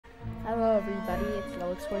already. It's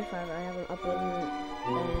Alex 45. I haven't uploaded it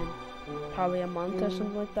in probably a month or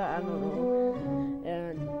something like that. I don't know.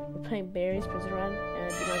 And we're playing Barry's Prison Run,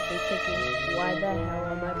 and you might be thinking, why the hell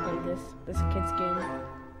am I playing this kid's game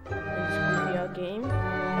in this goofy out game?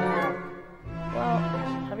 Well,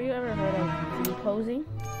 have you ever heard of V-posing?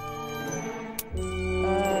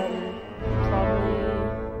 Probably,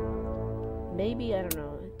 maybe, I don't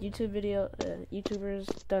know.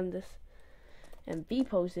 YouTubers done this. And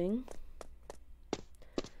V-posing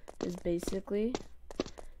is basically,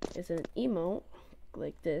 it's an emote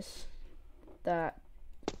like this that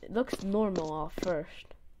it looks normal off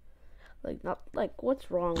first. Like, not like, what's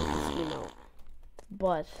wrong with this emote?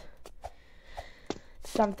 But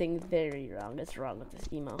something very wrong is wrong with this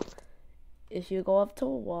emote. If you go up to a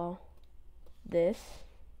wall, this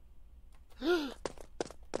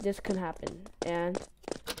can happen. And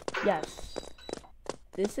yes,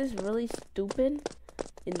 this is really stupid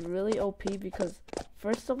and really OP because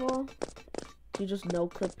first of all, you just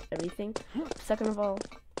no-clip everything. Second of all,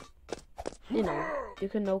 you know, you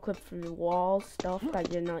can no-clip through walls, stuff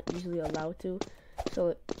that you're not usually allowed to.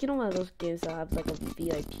 So, you know, one of those games that have like a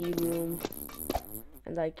VIP room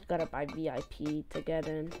and like you gotta buy VIP to get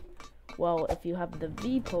in. Well, if you have the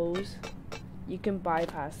V-pose, you can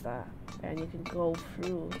bypass that and you can go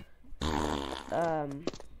through,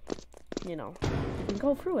 you know, you can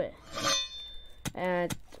go through it.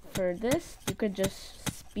 And for this, you could just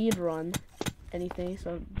speed run anything,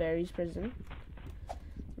 so Barry's Prison,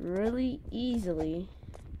 really easily,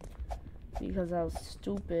 because how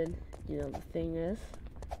stupid, you know, the thing is,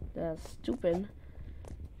 that's stupid,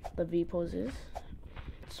 the V-pose is.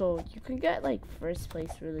 So you can get like first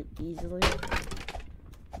place really easily.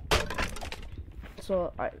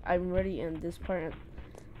 So I'm already in this part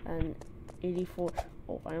and 84.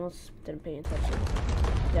 Oh, I almost didn't pay attention.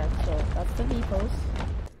 Yeah, so that's the V-pose.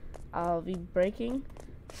 I'll be breaking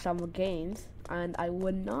some games, and I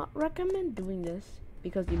would not recommend doing this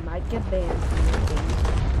because you might get banned from your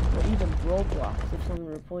games or even Roblox if someone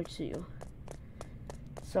reports you.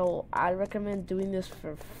 So I recommend doing this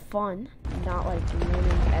for fun, not like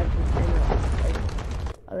ruining everything like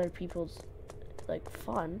other people's like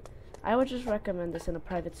fun. I would just recommend this in a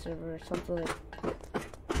private server or something like.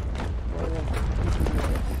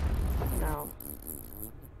 Now,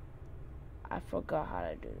 I forgot how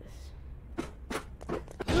to do this.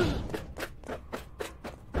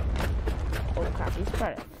 Oh crap, he's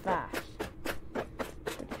pretty fast.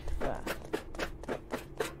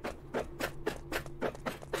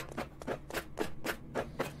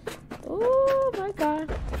 Oh my god.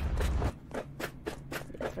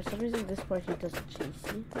 Yeah, for some reason this part he doesn't chase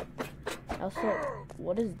you. Also,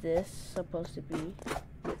 what is this supposed to be?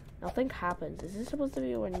 Nothing happens. Is this supposed to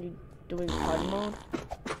be when you're doing hard mode?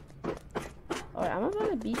 Alright, I'm about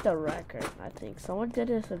to beat the record, I think. Someone did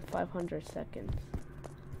this in 500 seconds.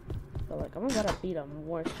 So, like, I'm about to beat him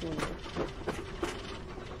more sooner.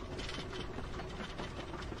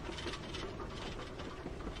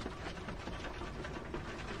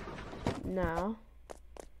 Now,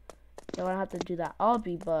 you don't have to do that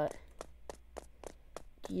obby, but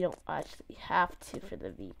you don't actually have to for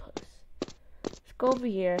the V-pose. Just go over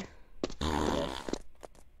here. Yes.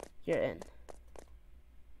 You're in.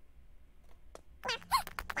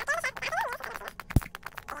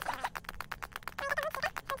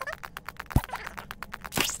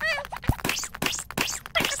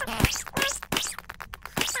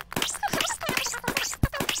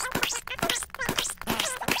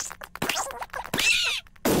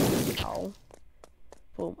 Oh.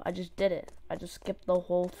 Boom, I just did it. I just skipped the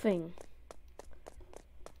whole thing.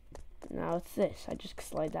 Now it's this. I just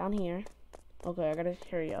slide down here. Okay, I gotta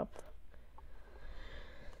hurry up.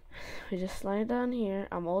 We just slide down here.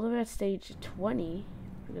 I'm all the way at stage 20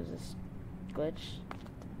 because it's glitch.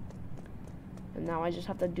 And now I just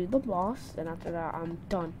have to do the boss, and after that I'm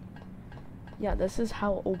done. Yeah, this is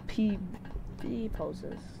how OP V-pose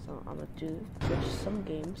is. So I'm gonna do glitch some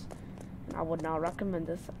games. And I would not recommend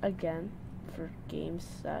this again for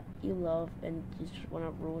games that you love and you just want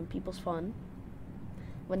to ruin people's fun.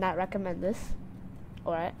 Would not recommend this.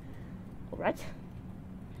 Alright?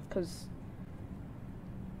 Because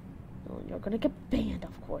you're gonna get banned,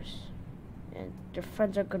 of course. And your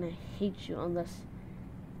friends are gonna hate you unless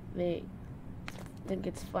they think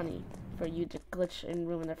it's funny for you to glitch and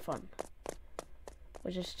ruin their fun.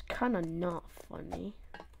 Which is kinda not funny.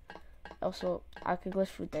 Also, I could glitch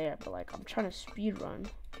through there, but like I'm trying to speedrun,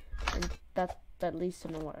 and that leads to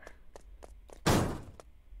nowhere.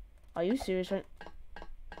 Are you serious right?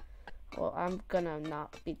 Well, I'm gonna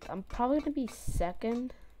not be. I'm probably gonna be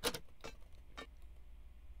second.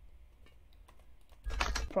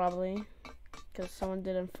 Probably, because someone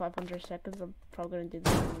did it in 500 seconds. I'm probably gonna do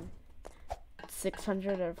this in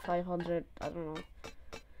 600 or 500. I don't know.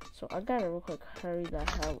 So I gotta real quick hurry the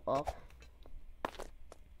hell up.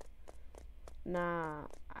 Nah,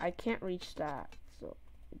 I can't reach that. So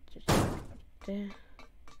just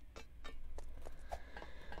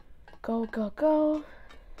go.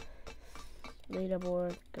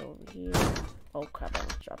 Leaderboard, go over here. Oh crap, I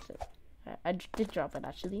almost dropped it. I did drop it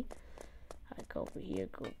actually. I go over here,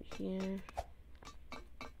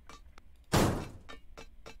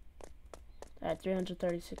 At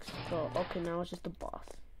 336, go. Okay, now it's just the boss.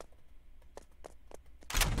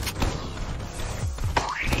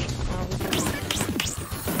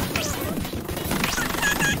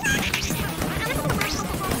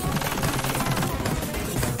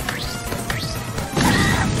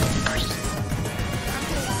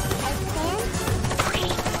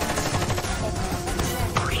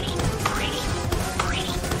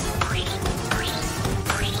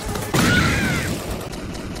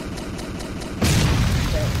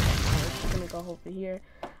 Over here.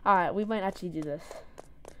 Alright, we might actually do this.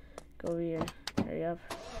 Go over here. Hurry up.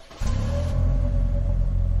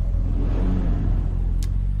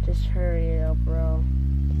 Just hurry up, bro.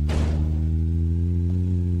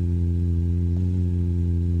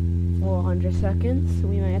 400 seconds.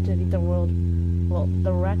 We might have to beat the world, well,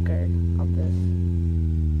 the record of this.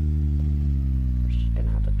 We're just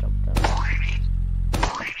gonna have to jump down.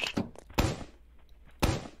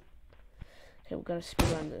 Okay, we gotta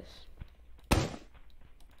speedrun this.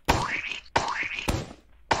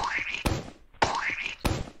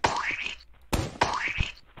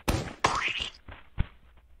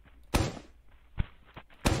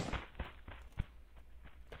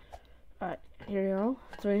 Alright, here we go.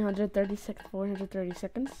 430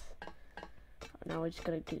 seconds. Now we're just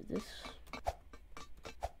gonna do this.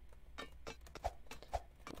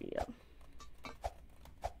 Here we go.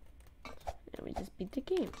 And we just beat the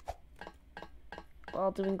game.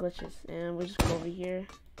 While doing glitches. And we just go over here.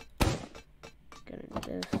 Gonna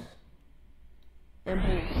do this. And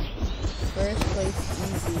boom. First place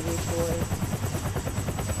easy report.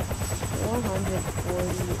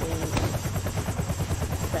 448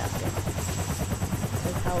 seconds.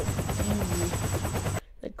 That's how easy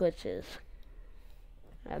the glitch is.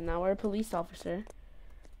 And now we're a police officer.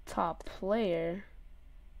 Top player.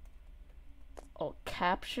 Oh,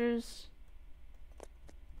 captures.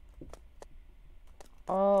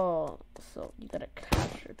 Oh, so you gotta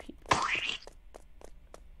capture people.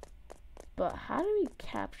 But how do we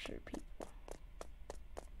capture people?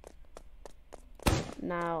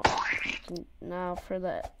 Now for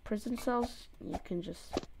the prison cells, you can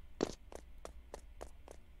just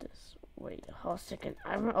wait a second.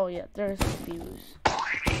 Oh yeah, there's fuse.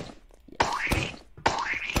 Yes.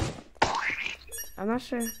 I'm not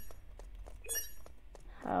sure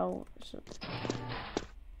how.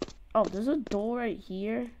 Oh, there's a door right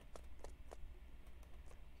here.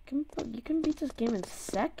 You can beat this game in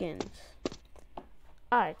seconds.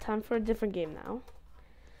 Alright, time for a different game now.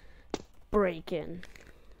 Break-in.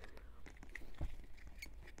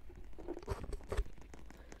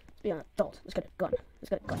 Let's be an adult. Let's get a gun.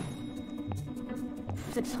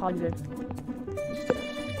 600.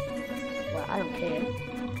 Well, I don't care.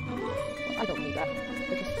 Well, I don't need that.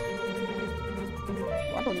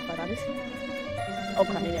 Well, I don't need $5. Oh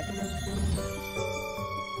crap, maybe I do.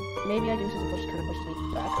 Maybe I do, since the push kind of pushed me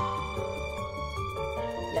back.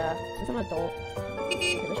 Yeah, since I'm an adult.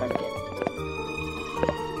 Okay, let's try it again.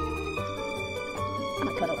 I'm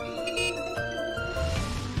gonna cut out.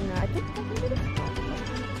 Nah, I think I can do this.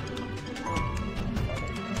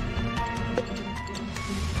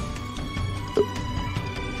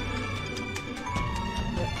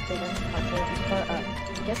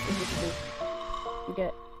 I guess this is you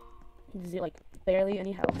get like barely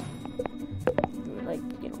any health, like,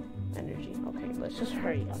 you know, energy. Okay, let's just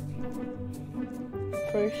hurry up.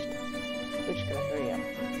 First, we're just gonna hurry up.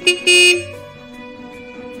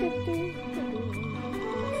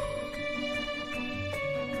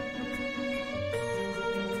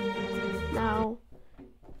 Now,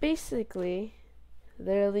 basically,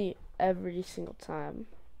 literally every single time,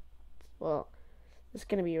 well, it's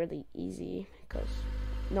gonna be really easy because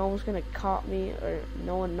no one's gonna caught me, or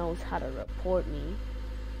no one knows how to report me.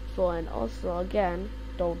 So, and also again,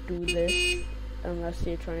 don't do this unless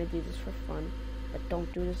you're trying to do this for fun. But don't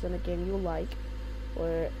do this in a game you like,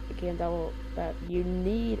 or a game that you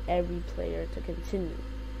need every player to continue.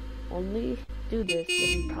 Only do this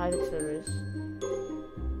in private servers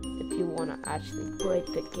if you wanna actually break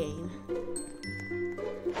the game,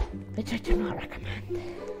 which I do not recommend.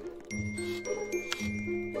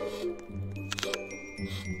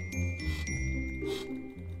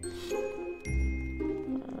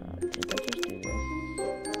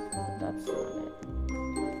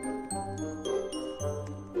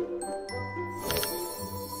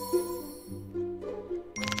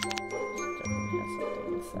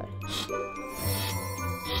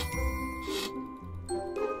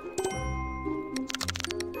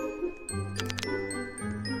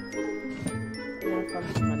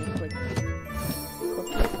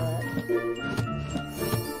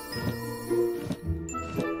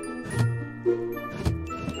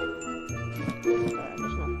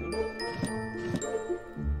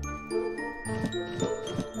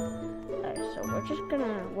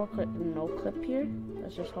 here.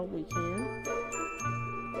 Let's just hope we can.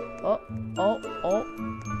 Oh,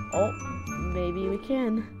 maybe we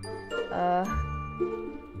can.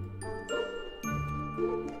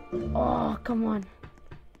 Oh, come on.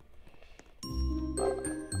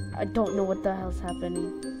 I don't know what the hell's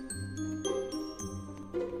happening.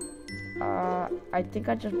 I think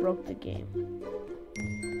I just broke the game.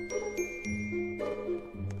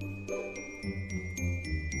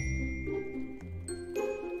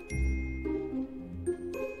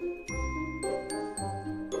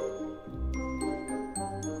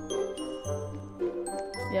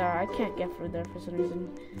 Yeah, I can't get through there for some reason.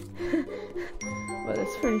 But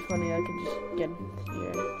it's pretty funny, I can just get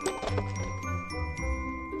here.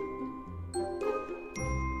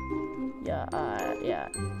 Yeah,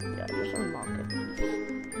 just unlock it, please.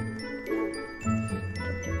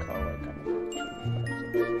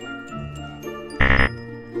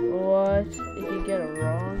 What? If you get it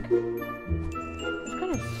wrong? This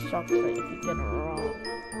kind of sucks that if you get it wrong,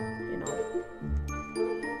 you know,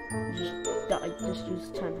 you just die, just use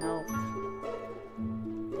 10 health.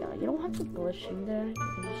 Yeah, you don't have to glitch in there. You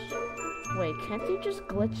can just... Wait, can't you just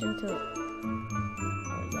glitch into... Oh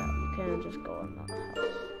yeah, you can't just go in that house.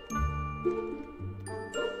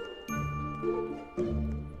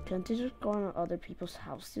 Can't you just go on other people's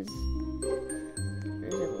houses? Or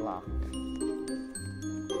is it locked?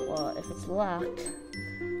 Well, if it's locked,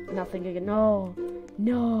 nothing again. No,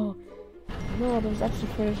 there's actually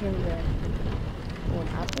furniture in there. Oh, an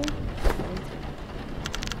apple?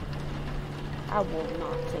 I will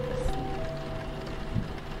not take a seat.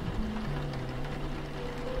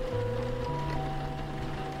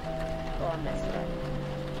 Oh, I messed it up.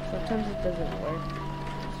 Sometimes it doesn't work.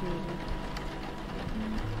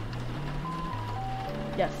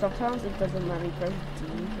 Yeah, sometimes it doesn't let me press D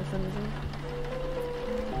for some reason.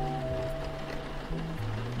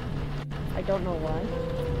 I don't know why.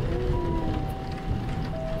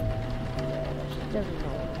 Yeah, she doesn't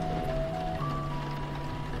know what I'm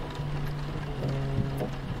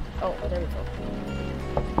doing. Oh, there we go.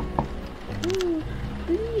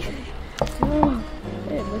 Oh,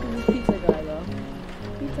 hey, look at this pizza guy though.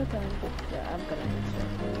 Pizza time. Yeah, I'm gonna fix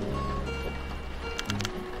it.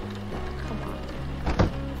 Come on.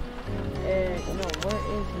 No, where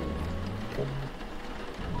is he?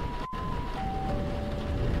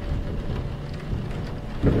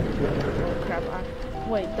 Oh crap,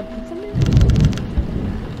 wait, the pizza man?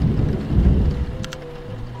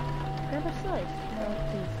 Grab a slice. Oh,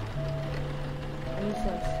 please. I need a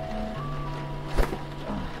slice.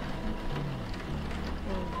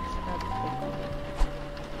 Oh, that's big one.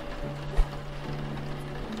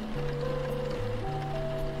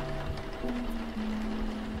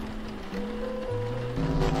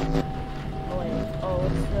 Oh wait, oh,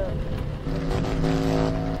 it's the...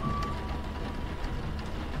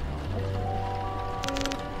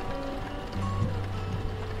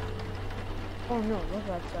 Oh no, look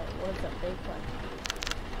outside. What is that big one?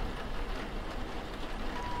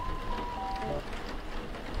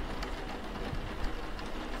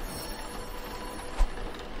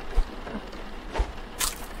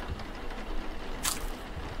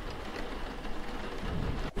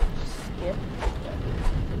 Skip.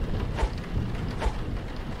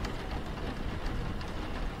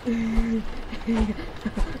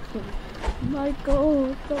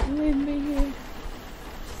 Michael, don't leave me here.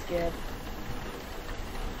 Skip.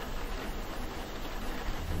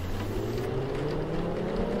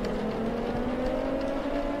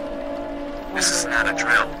 This is not a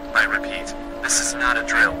drill. I repeat, this is not a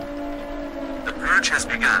drill. The purge has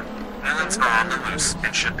begun. Villains are on the loose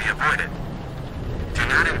and should be avoided. Do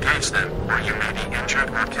not engage them, or you may be injured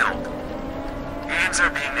or killed. Games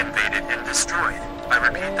are being invaded and destroyed. I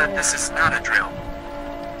repeat that this is not a drill.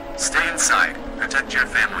 Stay inside. Protect your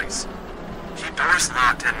families. Keep doors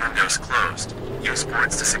locked and windows closed. Use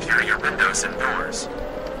boards to secure your windows and doors.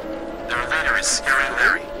 Their leader is Scary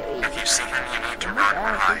Larry. If you see him, you need to run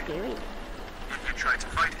or hide. If you try to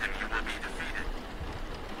fight him, you will be defeated.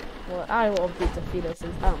 Well, I will be defeated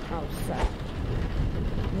since I'm outside.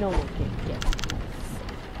 No one can get me outside.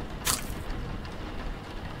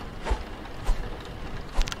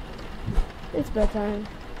 It's bedtime.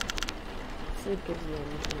 Sleep gives you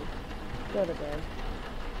energy. Go to bed.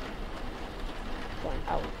 Fine,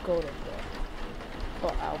 I'll go to bed.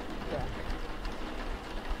 But I'll be back.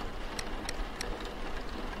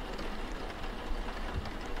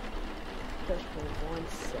 Just for 1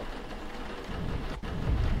 second.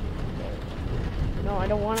 No, I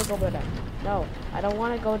don't want to go to bed. No, I don't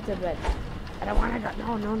want to go to bed. I don't want to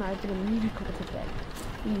go. No, I didn't need to go to bed.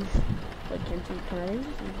 Please. Wait, can I just...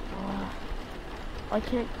 Oh, I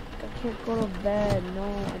can't I can't go to bed. No,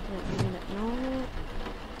 I didn't mean it. No.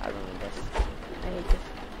 I ruined this. I hate this.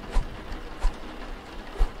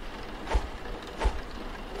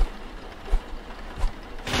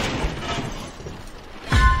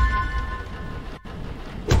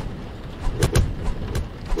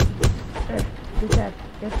 You're dead.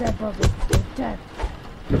 You're dead, Bubby. You're dead.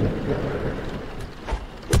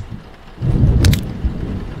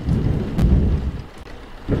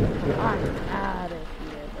 I'm out of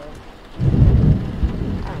here, bro.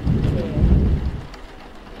 I don't care.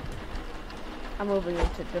 I'm moving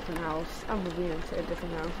into a different house. I'm moving into a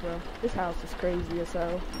different house, bro. This house is crazy as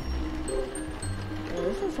hell. Yeah,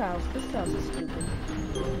 this house is stupid.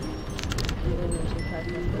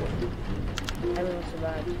 Everyone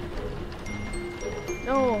survived.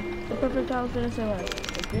 No! The perfect house didn't survive.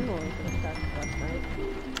 The green one was attacked last night.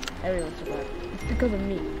 Everyone survived. It's because of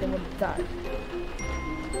me. They would have died.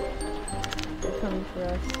 They're coming for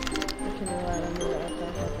us. I can allow them to let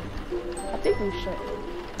that happen. I think we should.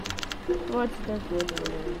 What's the good in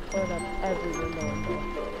there? Put up every window and door.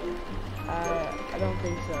 I don't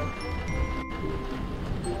think so.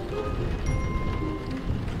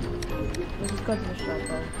 Let's just go to the shop,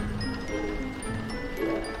 bro.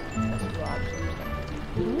 Yeah, let's rob some stuff.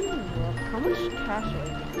 Ooh, how much cash are we?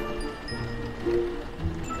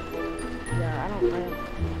 Yeah, I don't.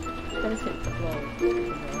 Let me see the flow.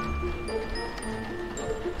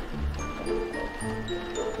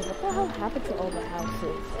 What the hell happened to all the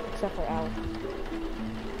houses except for ours?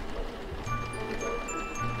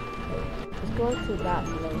 Let's go to that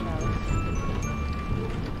little house.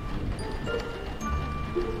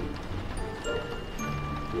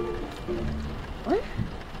 What?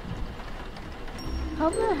 How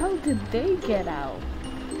the hell did they get out?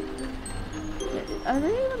 Are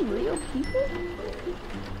they even real people?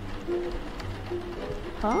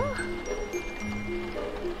 Huh?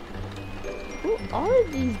 Who are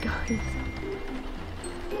these guys?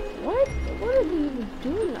 What? What are they even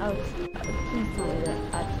doing out? Please tell me they're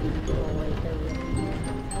actually going away. They're real people.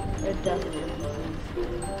 They're definitely NPCs.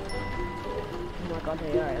 Oh my god,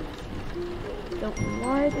 they are NPCs. So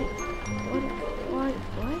why are they? What?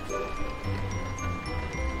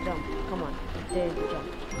 Jump, come on. There you jump.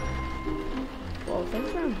 Well, thanks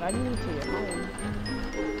for inviting me to your home.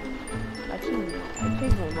 Actually, I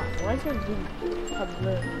changed my mind. Why is your room have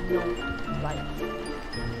no lights?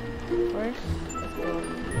 First, let's go on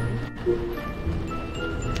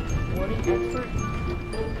Warding expert.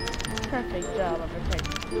 Perfect job of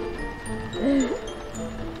protecting.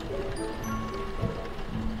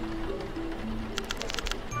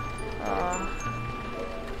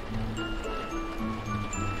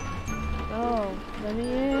 Oh, let me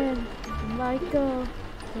in. Michael,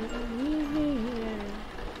 don't leave me here.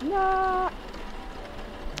 No!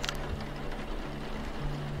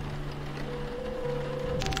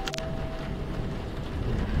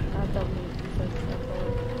 I don't need to say simple.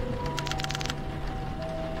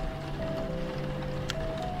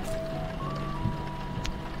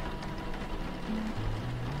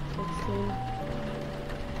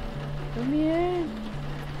 Let me in.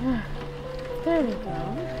 There we go.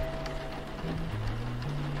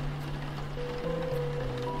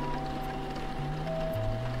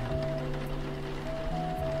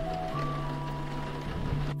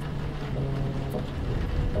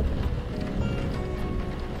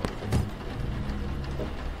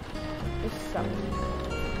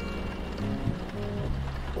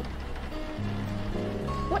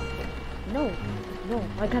 What? No,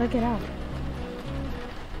 I gotta get out.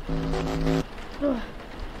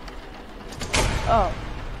 Oh,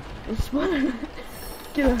 it's one.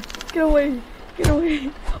 Get away.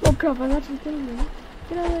 Oh crap, I'm actually killing them.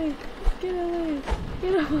 Get away.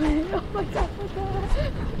 Oh my god,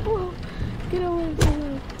 Whoa. Get away.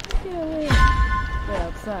 They're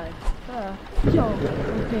outside. Yo,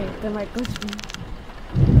 okay, they might go to me.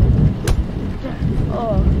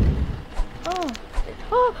 Oh.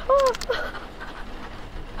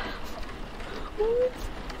 What?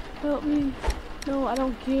 Help me. No, I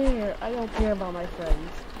don't care. I don't care about my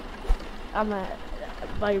friends.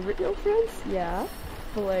 My real friends? Yeah.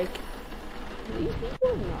 But like, these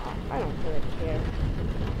people? No, I don't really care.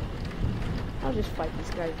 I'll just fight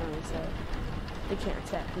these guys by myself. They can't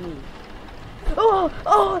attack me. Oh,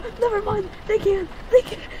 never mind. They can't.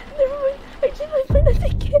 Never mind. I changed my friend that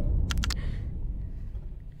they can't.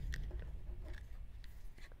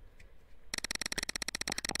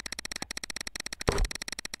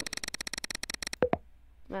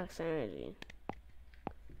 Max energy.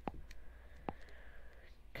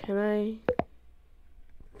 You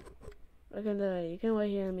can wait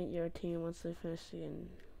here and meet your team once they finish the game.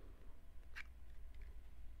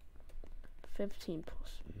 15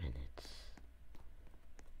 plus minutes.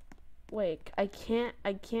 Wait, I can't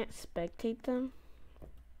spectate them?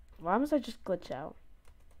 Why must I just glitch out?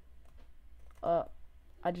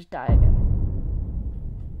 I just die again.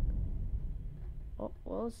 Oh,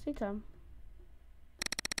 well, it's daytime.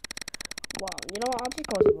 Wow, you know what? I'll just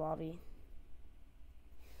close the lobby.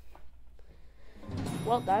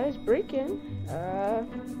 Well, that is breaking.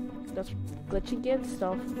 That's glitching in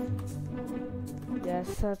stuff.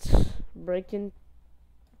 Yes, that's breaking.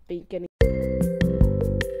 Beginning.